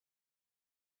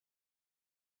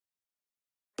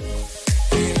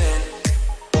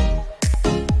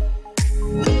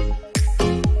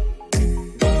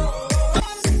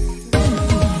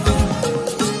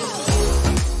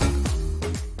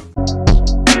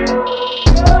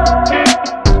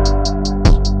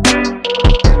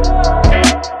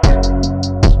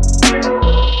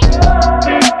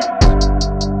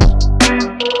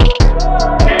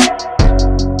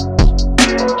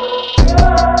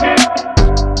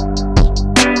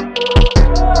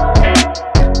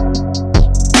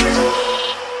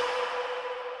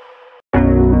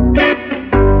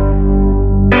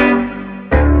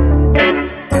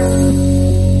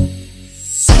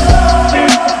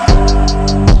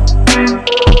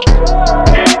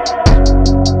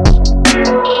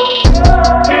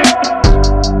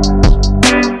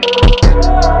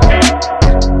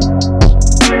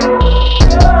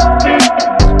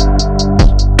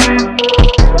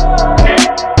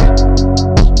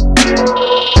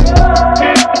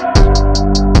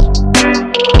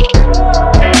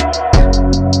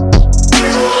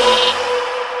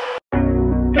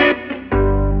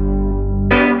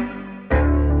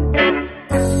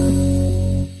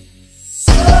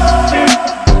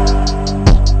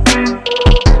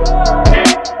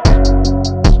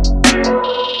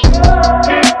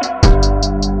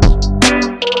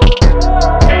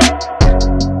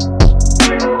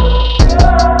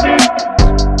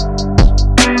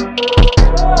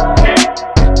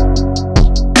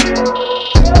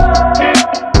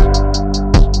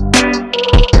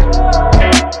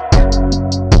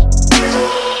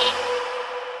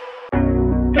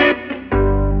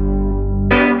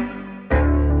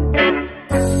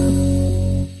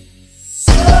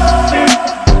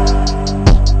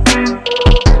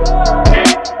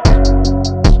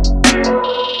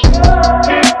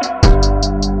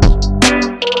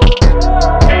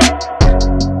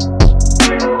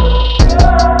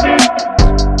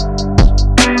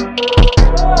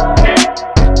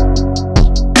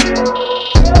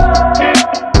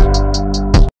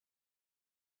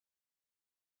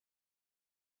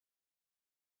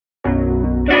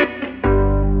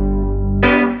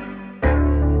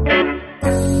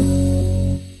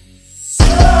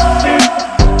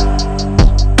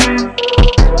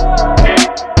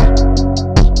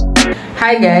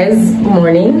Hi guys, good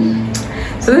morning.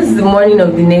 So this is the morning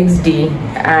of the next day,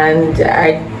 and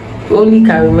I only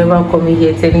can remember coming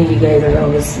here telling you guys that I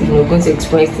was going to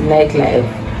experience the nightlife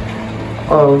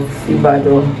of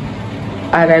Ibadan,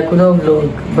 and I could not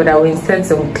vlog, but I will insert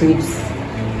some clips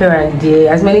here and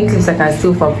there, as many clips I can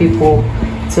steal from people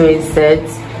to insert.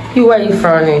 You, why are you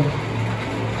frowning?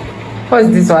 What's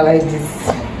this one like this?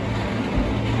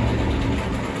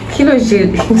 Kilo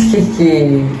shit.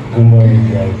 Good morning,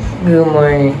 guys. Good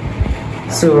morning.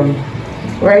 So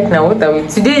right now, what are we?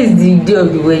 Today is the day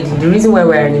of the wedding. The reason why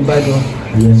we're in Ibadan.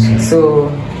 Yes, sir. So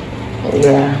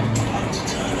yeah,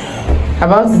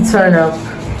 about to turn up.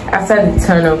 After the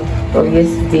turn up of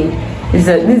yesterday, this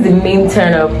is the main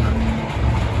turn up.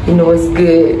 You know what's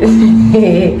good.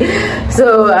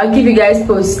 So I'll keep you guys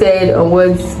posted on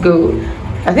what's go.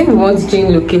 I think we want to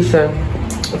change location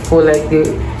for like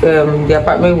the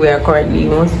apartment we are currently.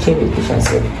 We want to change location,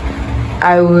 so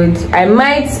I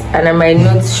might and I might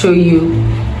not show you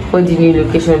what the new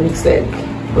location looks like,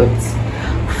 but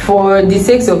for the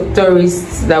sake of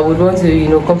tourists that would want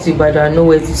to come to Ibadan and know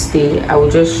where to stay, I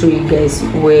will just show you guys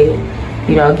where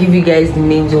I'll give you guys the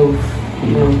names of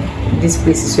these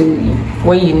places, so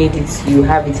when you need it you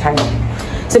have it handy.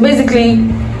 So basically,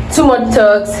 too much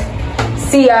talks.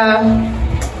 See ya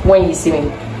when you see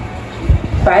me.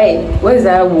 Bye. What is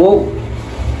that? Whoa.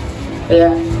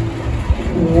 Yeah.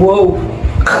 Whoa.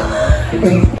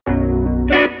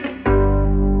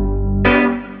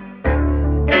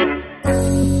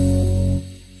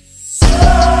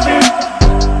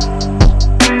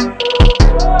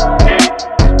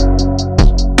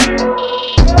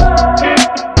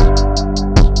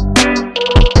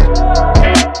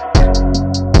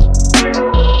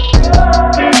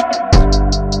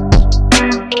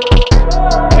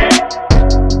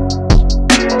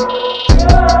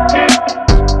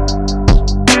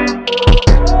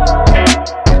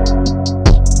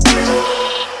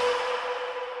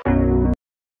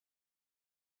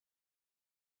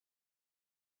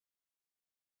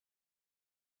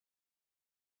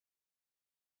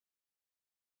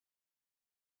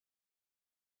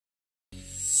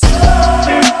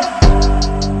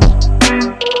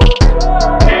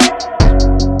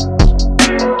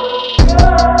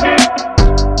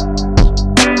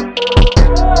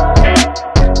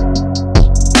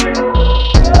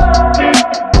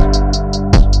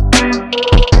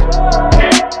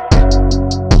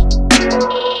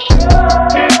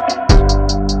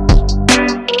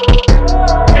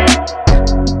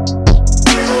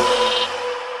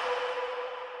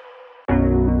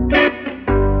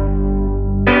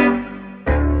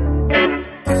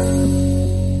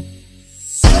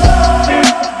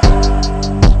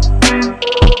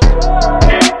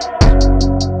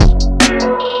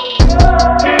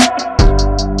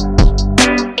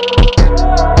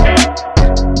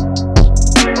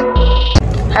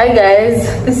 Hi guys,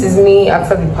 this is me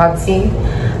after the party.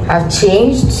 I've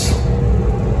changed.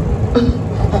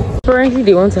 Apparently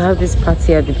they want to have this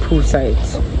party at the poolside.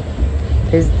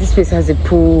 This place has a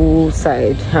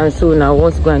poolside, and so now I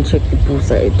want to go and check the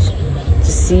poolside to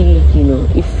see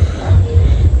if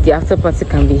the after party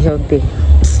can be held there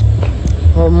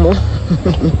or more.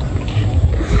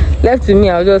 Left to me,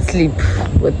 I'll just sleep,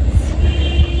 but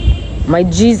my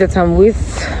G's that I'm with,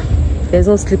 there's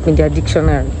no sleep in their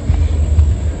dictionary.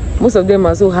 Most of them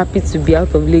are so happy to be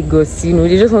out of Lagos.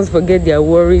 They just want to forget their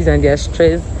worries and their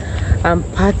stress and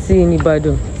party in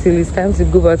Ibadan till it's time to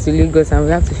go back to Lagos and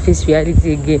we have to face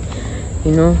reality again.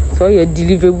 So all your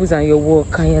deliverables and your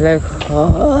work, and you're like,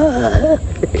 oh.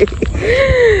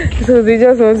 So they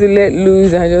just want to let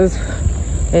loose and just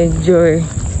enjoy.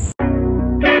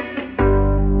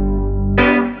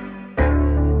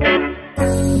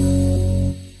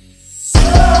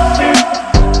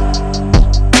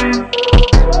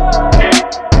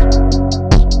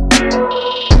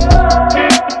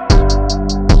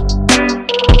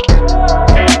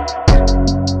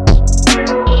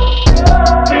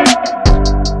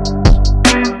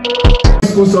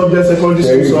 Subject, secondary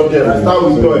school subject. I start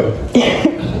with joy.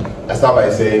 I start by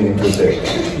saying literature.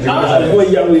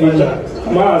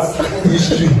 Maths,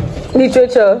 history,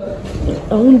 literature.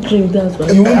 I won't drink that one.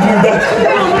 You won't drink that?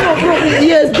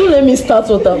 Yes, don't let me start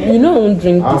water. I won't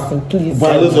drink this thing, please.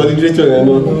 But I know for literature,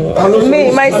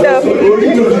 Me, myself.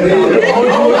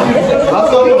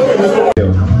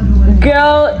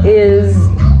 Girl is.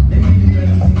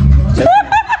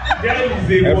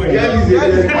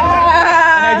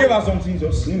 I gave her something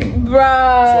just,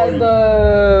 Brother.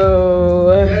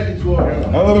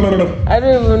 I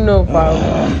don't even know, fam.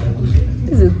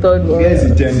 This is the third one.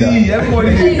 See,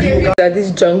 everybody at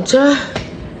this juncture,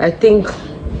 I think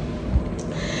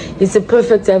it's a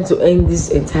perfect time to end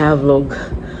this entire vlog.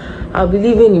 I'll be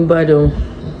leaving in Ibadan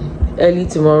early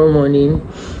tomorrow morning,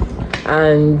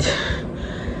 and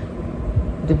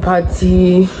the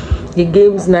party, the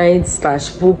games night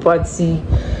 / pool party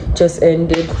just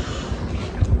ended,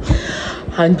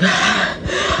 and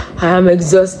I am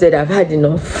exhausted. I've had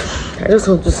enough. I just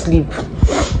want to sleep.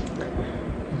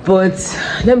 But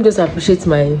let me just appreciate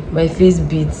my face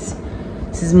beats.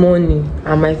 This morning,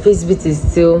 and my face beat is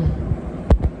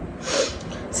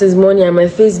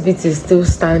still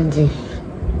standing.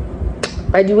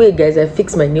 By the way, guys, I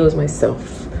fixed my nails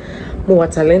myself. More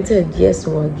talented, yes,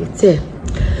 more get.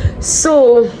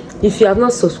 So if you have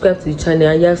not subscribed to the channel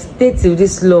and you have stayed till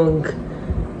this long,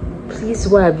 please,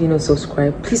 why have you not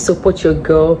subscribed? Please support your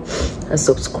girl and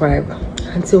subscribe.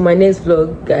 Until my next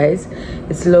vlog, guys,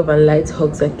 it's love and light,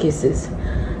 hugs and kisses.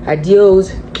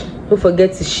 Adios. Don't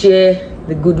forget to share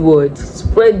the good word.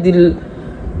 Spread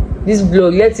this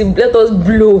vlog. Let us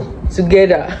blow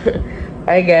together.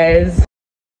 Bye, guys.